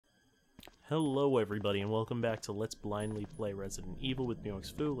Hello everybody and welcome back to Let's Blindly Play Resident Evil with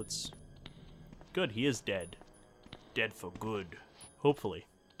Neox Fu. Let's... Good, he is dead. Dead for good. Hopefully.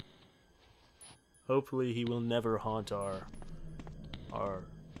 Hopefully he will never haunt our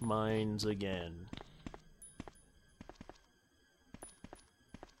minds again.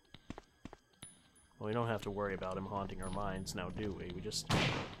 Well, we don't have to worry about him haunting our minds now, do we? We just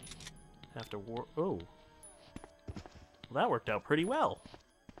have to Oh. Well, that worked out pretty well.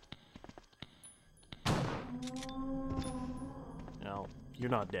 No,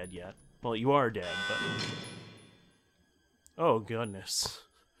 you're not dead yet. Well, you are dead, but... Oh, goodness.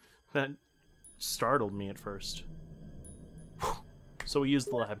 That startled me at first. So we used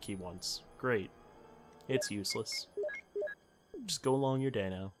the lab key once. Great. It's useless. Just go along your day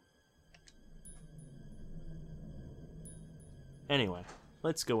now. Anyway,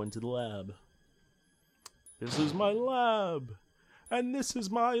 let's go into the lab. This is my lab! And this is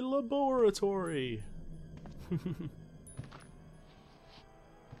my laboratory!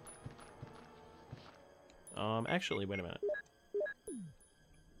 Actually, wait a minute.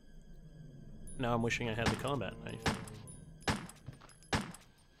 Now I'm wishing I had the combat knife.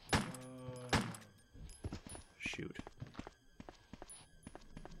 Shoot.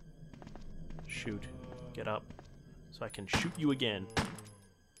 Shoot. Get up. So I can shoot you again.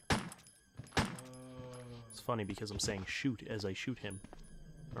 It's funny because I'm saying shoot as I shoot him.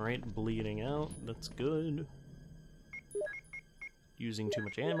 Alright, bleeding out. That's good. Using too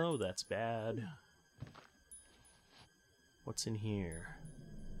much ammo. That's bad. What's in here?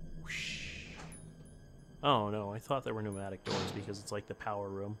 Whoosh. Oh no, I thought there were pneumatic doors because it's like the power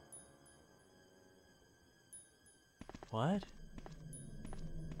room. What?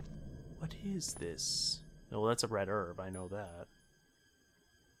 What is this? Oh, well, that's a red herb, I know that.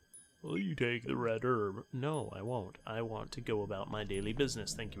 Will you take the red herb? No, I won't. I want to go about my daily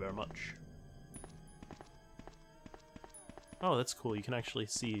business, thank you very much. Oh, that's cool, you can actually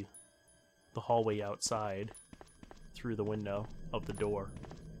see the hallway outside through the window of the door.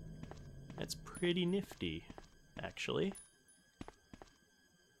 That's pretty nifty, actually.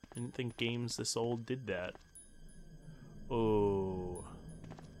 Didn't think games this old did that. Oh,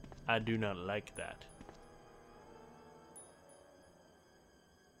 I do not like that.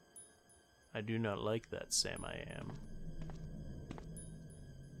 I do not like that, Sam I am.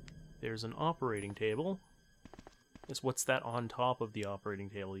 There's an operating table. What's that on top of the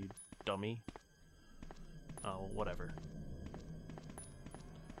operating table, you dummy? Oh, whatever.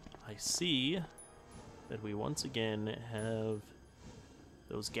 I see that we once again have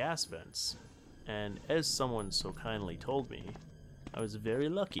those gas vents. And as someone so kindly told me, I was very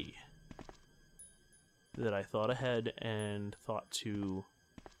lucky that I thought ahead and thought to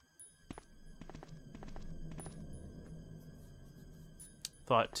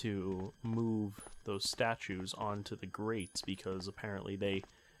move those statues onto the grates because apparently they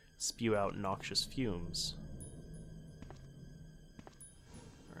spew out noxious fumes.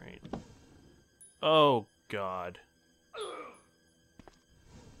 Alright. Oh, God.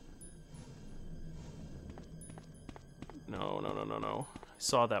 No, no, no, no, no. I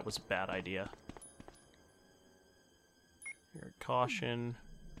saw that was a bad idea. Here, caution.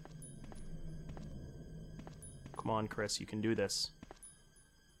 Come on, Chris, you can do this.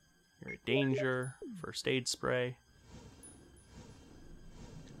 You're a danger. First aid spray.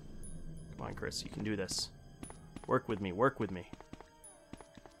 Come on, Chris, you can do this. Work with me, work with me.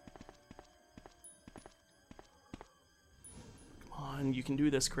 Come on, you can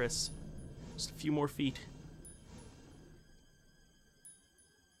do this, Chris. Just a few more feet.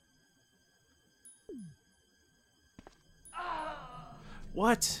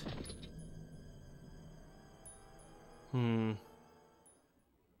 What?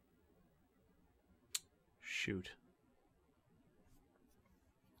 Shoot.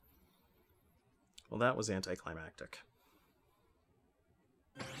 Well, that was anticlimactic.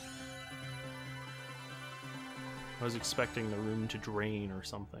 I was expecting the room to drain or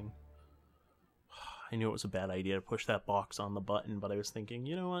something. I knew it was a bad idea to push that box on the button, but I was thinking,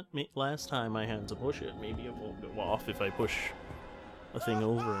 you know what? Last time I had to push it, maybe it won't go off if I push a thing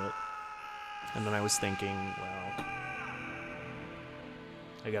over it. And then I was thinking, well,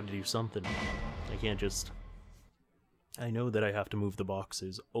 I gotta do something. I can't just... I know that I have to move the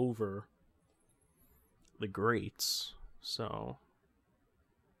boxes over the grates, so...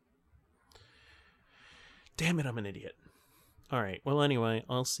 Damn it, I'm an idiot. Alright, well anyway,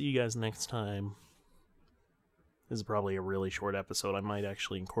 I'll see you guys next time. This is probably a really short episode. I might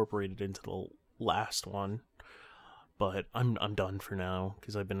actually incorporate it into the last one. But I'm done for now,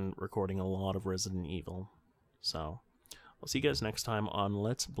 because I've been recording a lot of Resident Evil. So, I'll see you guys next time on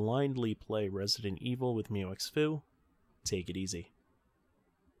Let's Blindly Play Resident Evil with MeowXFoo. Take it easy.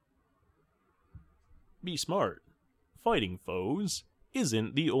 Be smart. Fighting foes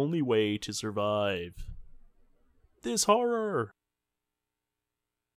isn't the only way to survive. This horror